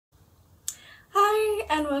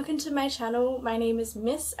and welcome to my channel. My name is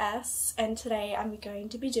Miss S and today I'm going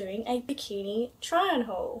to be doing a bikini try-on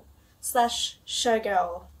haul slash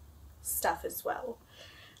showgirl stuff as well.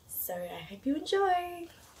 So I hope you enjoy.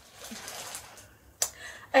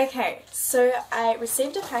 Okay, so I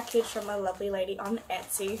received a package from a lovely lady on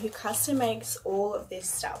Etsy who custom makes all of this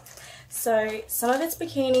stuff. So some of it's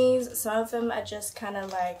bikinis, some of them are just kind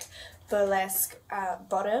of like burlesque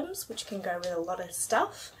bottoms, which can go with a lot of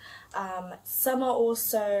stuff. Some are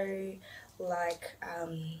also like,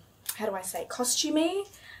 how do I say, costumey.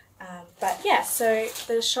 But yeah, so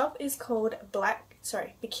the shop is called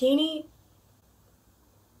Bikini.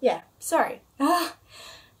 Yeah, sorry.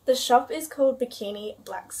 The shop is called Bikini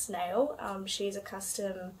Black Snail. She's a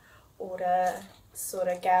custom order sort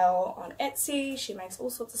of gal on Etsy. She makes all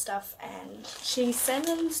sorts of stuff and she sends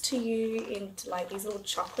them to you into like these little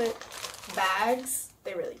chocolate bags.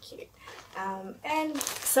 They're really cute. And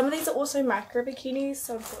some of these are also micro bikinis,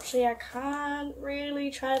 so unfortunately I can't really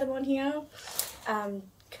try them on here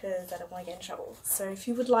because I don't want to get in trouble. So if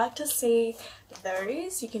you would like to see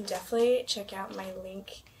those, you can definitely check out my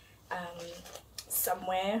link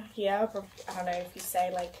somewhere here. I don't know if you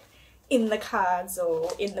say like in the cards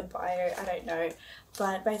or in the bio, I don't know,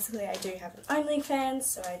 but basically I do have an OnlyFans,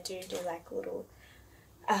 so I do like little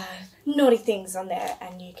naughty things on there,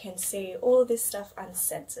 and you can see all of this stuff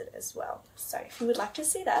uncensored as well. So if you would like to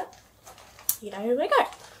see that, you know where we go.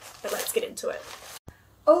 But let's get into it.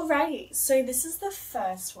 Alrighty, so this is the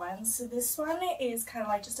first one. So this one is kind of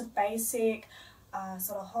like just a basic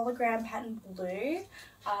sort of hologram pattern blue.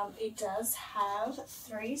 It does have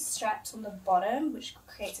 3 straps on the bottom, which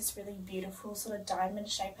creates this really beautiful sort of diamond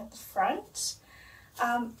shape at the front.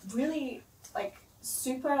 Really like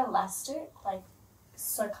super elastic, like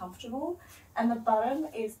so comfortable, and the bottom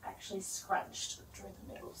is actually scrunched through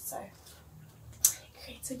the middle, so it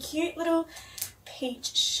creates a cute little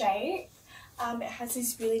peach shape. It has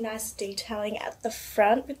this really nice detailing at the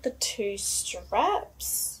front with the 2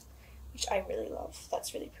 straps, which I really love.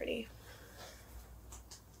 That's really pretty.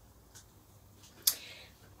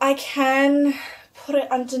 I can put it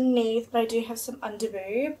underneath, but I do have some under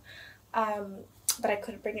boob, but I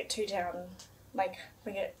couldn't bring it too down, like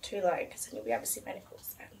bring it too low, because then you'll be able to see my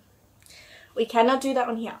nipples, and we cannot do that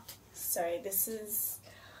on here. So this is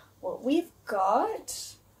what we've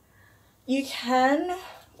got. You can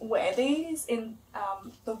wear these in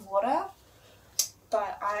the water,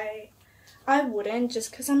 but I wouldn't, just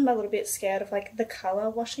because I'm a little bit scared of like the colour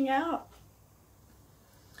washing out.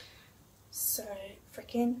 So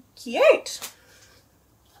freaking cute.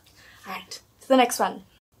 Alright, to the next one.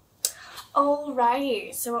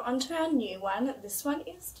 Alrighty, so we're on to our new one. This one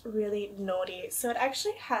is really naughty. So it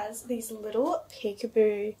actually has these little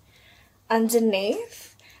peekaboo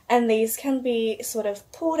underneath, and these can be sort of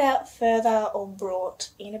pulled out further or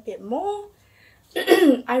brought in a bit more.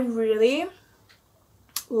 I really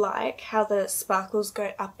like how the sparkles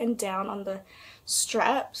go up and down on the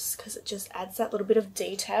straps because it just adds that little bit of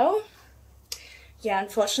detail. Yeah,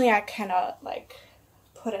 unfortunately I cannot like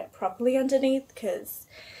put it properly underneath because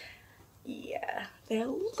yeah, they're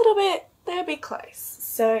a bit close.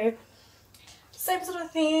 So same sort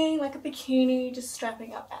of thing, like a bikini, just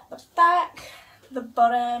strapping up at the back. The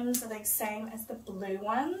bottoms are the same as the blue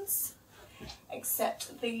ones,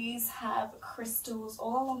 except these have crystals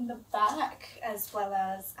all along the back as well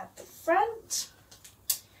as at the front.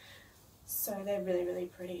 So they're really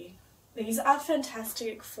pretty. These are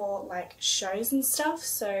fantastic for like shows and stuff,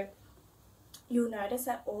 so you'll notice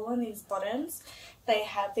that all on these bottoms they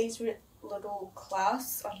have these little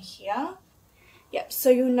clasps on here. Yep, so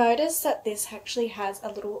you'll notice that this actually has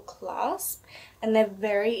a little clasp and they're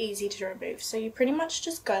very easy to remove. So you pretty much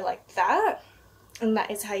just go like that, and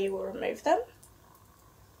that is how you will remove them.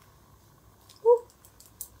 Ooh.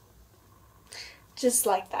 Just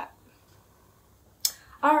like that.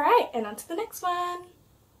 Alright, and on to the next one.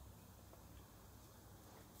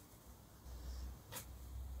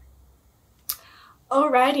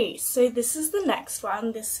 Alrighty, so this is the next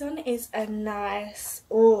one. This one is a nice,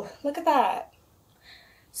 oh, look at that.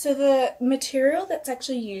 So the material that's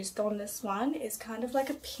actually used on this one is kind of like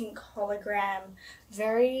a pink hologram,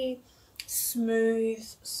 very smooth,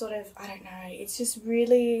 sort of, I don't know, it's just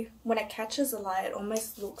really, when it catches the light, it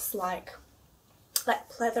almost looks like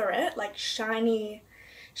pleatherette, like shiny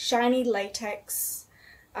latex.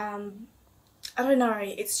 I don't know,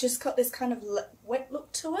 it's just got this kind of wet look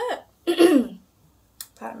to it.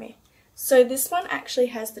 Pardon me. So this one actually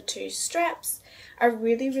has the 2 straps. I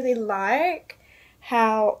really like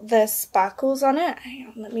how the sparkles on it, hang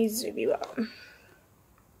on, let me zoom you up.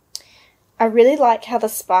 I really like how the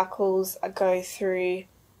sparkles go through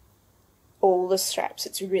all the straps.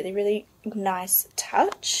 It's a really, really nice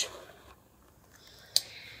touch.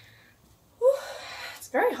 Whew, it's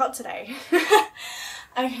very hot today.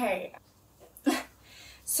 Okay,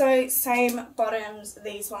 so same bottoms.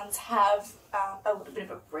 These ones have a little bit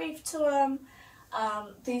of a brief to them.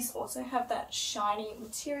 These also have that shiny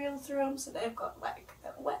material through them, so they've got like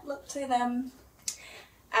a wet look to them.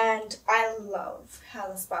 And I love how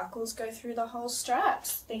the sparkles go through the whole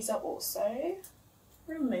straps. These are also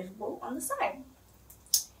removable on the side.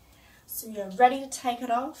 So you're ready to take it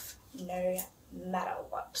off no matter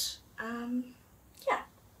what. Yeah,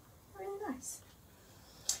 really nice.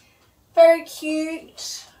 Very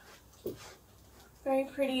cute. Very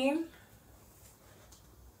pretty.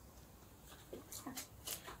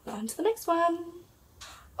 On to the next one.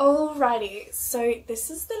 Alrighty, so this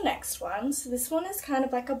is the next one. So this one is kind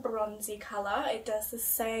of like a bronzy colour. It does the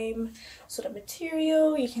same sort of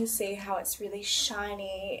material. You can see how it's really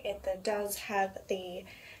shiny. It does have the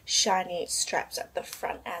shiny straps at the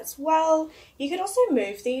front as well. You can also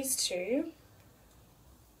move these too.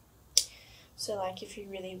 So like if you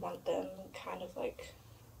really want them kind of like,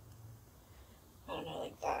 I don't know,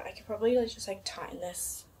 like that. I could probably just like tighten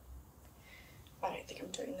this. I don't think I'm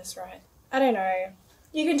doing this right. I don't know.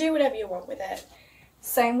 You can do whatever you want with it.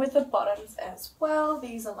 Same with the bottoms as well.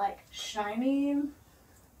 These are like shiny.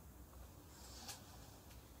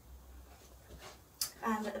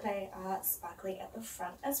 And they are sparkly at the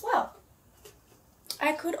front as well.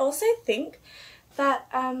 I could also think that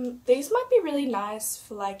these might be really nice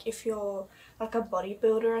for like if you're like a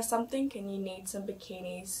bodybuilder or something and you need some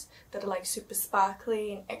bikinis that are like super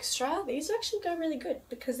sparkly and extra. These actually go really good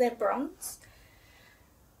because they're bronze.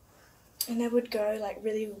 And they would go like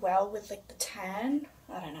really well with like the tan.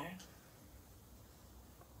 I don't know.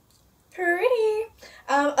 Pretty.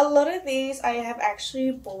 A lot of these I have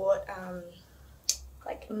actually bought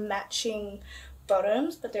like matching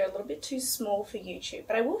bottoms, but they're a little bit too small for YouTube.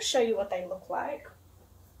 But I will show you what they look like.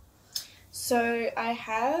 So I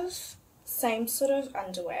have same sort of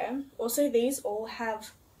underwear. Also these all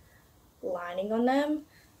have lining on them.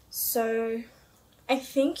 So I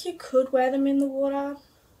think you could wear them in the water.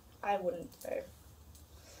 I wouldn't though.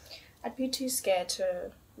 I'd be too scared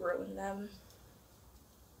to ruin them.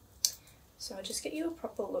 So I'll just get you a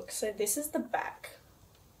proper look. So this is the back.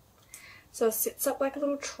 So it sits up like a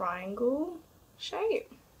little triangle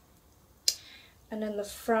shape. And then the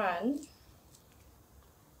front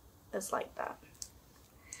is like that.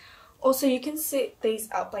 Also you can sit these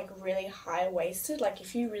up like really high-waisted, like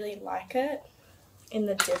if you really like it, in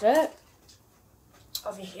the divot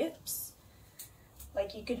of your hips.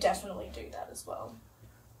 Like you could definitely do that as well.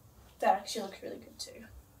 That actually looks really good too.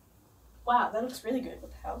 Wow, that looks really good.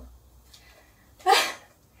 What the hell?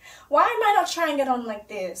 Why am I not trying it on like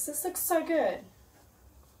this? This looks so good.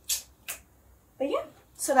 But yeah,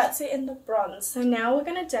 so that's it in the bronze. So now we're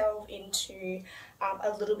going to delve into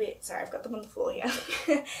a little bit, sorry I've got them on the floor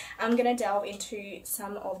here. I'm going to delve into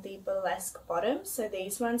some of the burlesque bottoms. So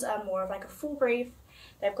these ones are more of like a full brief.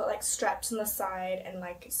 They've got like straps on the side and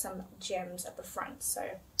like some gems at the front. So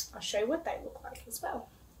I'll show you what they look like as well.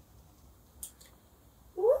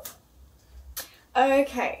 Whoop.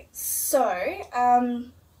 Okay, so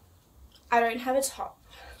I don't have a top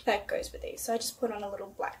that goes with these. So I just put on a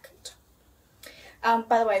little black top.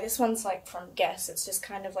 By the way, this one's like from Guess. It's just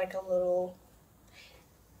kind of like a little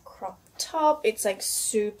crop top. It's like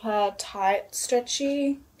super tight,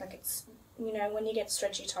 stretchy. Like it's, you know, when you get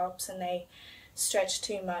stretchy tops and they stretch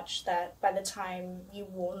too much that by the time you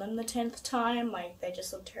worn them the 10th time, like they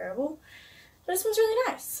just look terrible. But this one's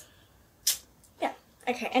really nice. Yeah.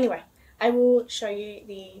 Okay, anyway, I will show you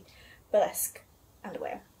the burlesque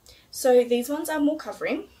underwear. So these ones are more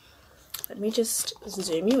covering. Let me just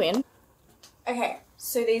zoom you in. Okay,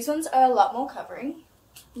 so these ones are a lot more covering.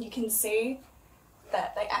 You can see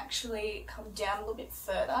that they actually come down a little bit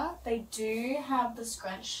further. They do have the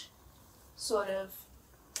scrunch sort of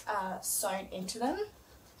sewn into them,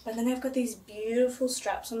 but then they've got these beautiful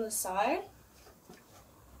straps on the side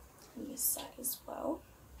and this side as well,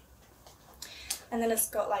 and then it's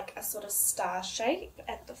got like a sort of star shape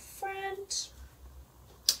at the front.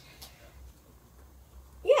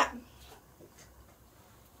 Yeah,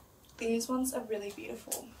 these ones are really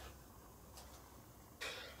beautiful.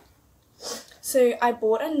 So I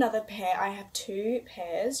bought another pair. I have 2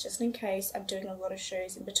 pairs just in case I'm doing a lot of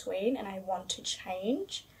shows in between and I want to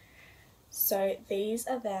change. So these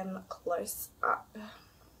are them close up.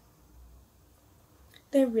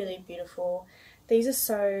 They're really beautiful. These are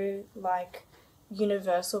so like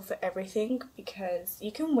universal for everything because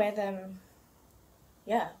you can wear them,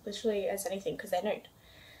 yeah, literally as anything because they're nude.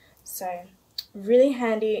 So really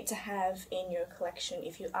handy to have in your collection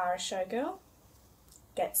if you are a showgirl.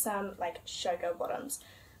 Get some like showgirl bottoms.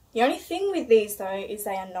 The only thing with these though is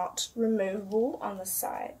they are not removable on the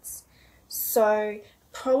sides. So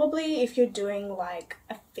probably if you're doing like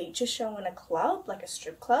a feature show in a club, like a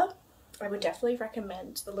strip club, I would definitely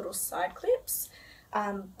recommend the little side clips.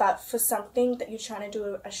 But for something that you're trying to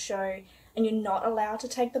do a show and you're not allowed to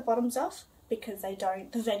take the bottoms off because the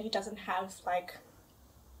venue doesn't have like,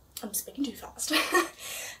 I'm speaking too fast.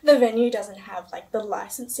 The venue doesn't have like the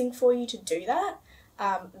licensing for you to do that.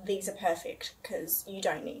 These are perfect because you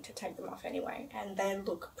don't need to take them off anyway, and they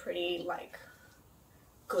look pretty like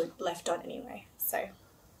good left on anyway. So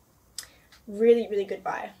really, really good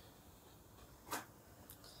buy.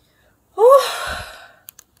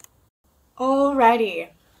 Alrighty.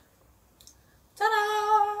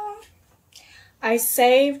 Ta-da! I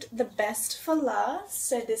saved the best for last.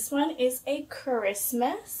 So this one is a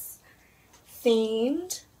Christmas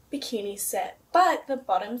themed bikini set, but the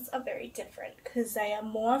bottoms are very different because they are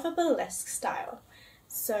more of a burlesque style.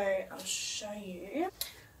 So I'll show you.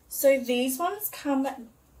 So these ones come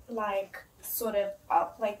like sort of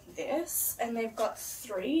up like this, and they've got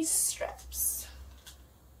 3 straps.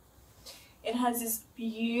 It has this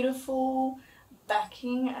beautiful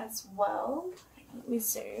backing as well. Let me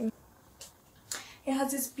zoom. It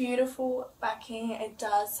has this beautiful backing. It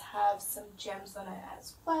does have some gems on it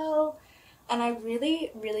as well. And I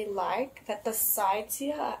really, really like that the sides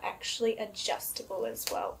here are actually adjustable as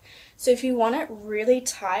well. So if you want it really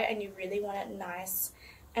tight and you really want it nice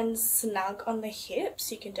and snug on the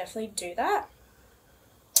hips, you can definitely do that.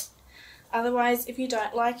 Otherwise, if you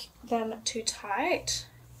don't like them too tight,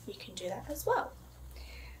 you can do that as well.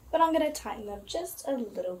 But I'm going to tighten them just a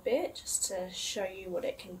little bit just to show you what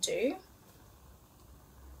it can do.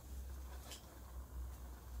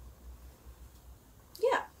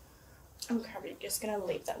 Yeah. I'm probably just going to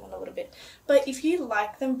leave that one a little bit. But if you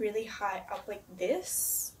like them really high up like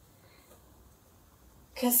this,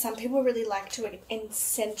 because some people really like to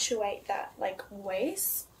accentuate that like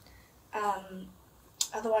waist,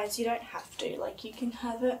 otherwise you don't have to. Like you can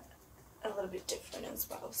have it a little bit different as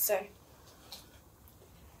well. So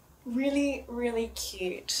really, really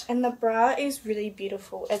cute. And the bra is really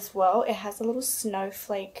beautiful as well. It has a little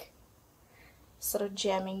snowflake sort of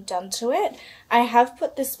jamming done to it. I have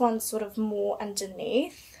put this one sort of more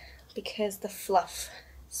underneath because the fluff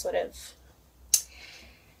sort of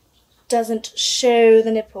doesn't show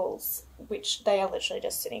the nipples, which they are literally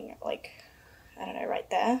just sitting like, I don't know, right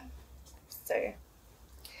there. So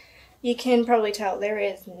you can probably tell there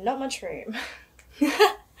is not much room.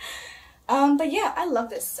 But yeah, I love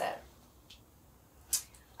this set.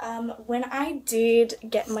 When I did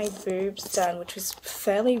get my boobs done, which was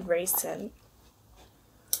fairly recent,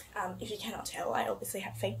 if you cannot tell, I obviously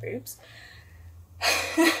have fake boobs.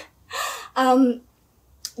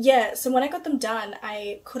 Yeah, so when I got them done,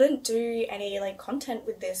 I couldn't do any like content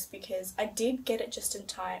with this because I did get it just in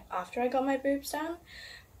time after I got my boobs done,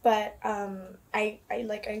 but I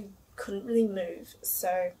couldn't really move.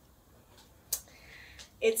 So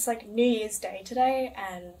it's like New Year's Day today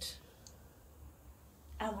and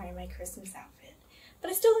I'm wearing my Christmas outfit,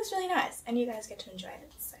 but it still looks really nice and you guys get to enjoy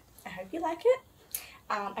it. So I hope you like it.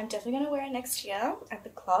 I'm definitely going to wear it next year at the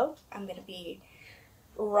club. I'm going to be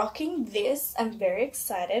rocking this. I'm very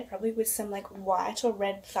excited, probably with some like white or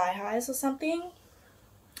red thigh highs or something.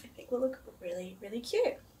 I think will look really, really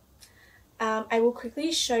cute. I will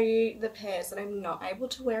quickly show you the pairs that I'm not able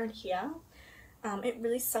to wear in here. It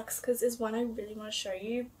really sucks because there's one I really want to show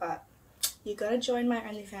you, but you got to join my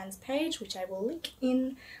OnlyFans page, which I will link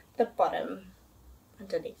in the bottom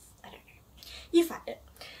underneath. I don't know. You find it.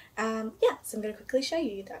 Yeah, so I'm going to quickly show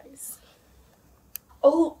you those.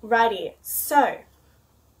 Alrighty, so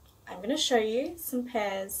I'm going to show you some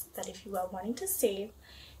pairs that if you are wanting to see,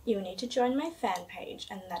 you will need to join my fan page,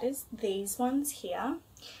 and that is these ones here.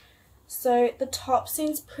 So the top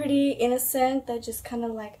seems pretty innocent. They're just kind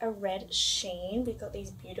of like a red sheen. We've got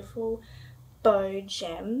these beautiful bow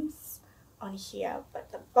gems on here,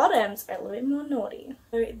 but the bottoms are a little bit more naughty.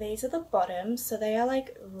 So these are the bottoms. So they are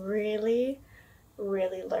like really,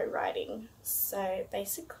 really low riding. So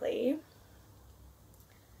basically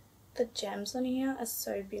the gems on here are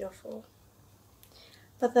so beautiful,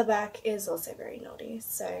 but the back is also very naughty.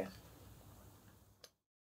 So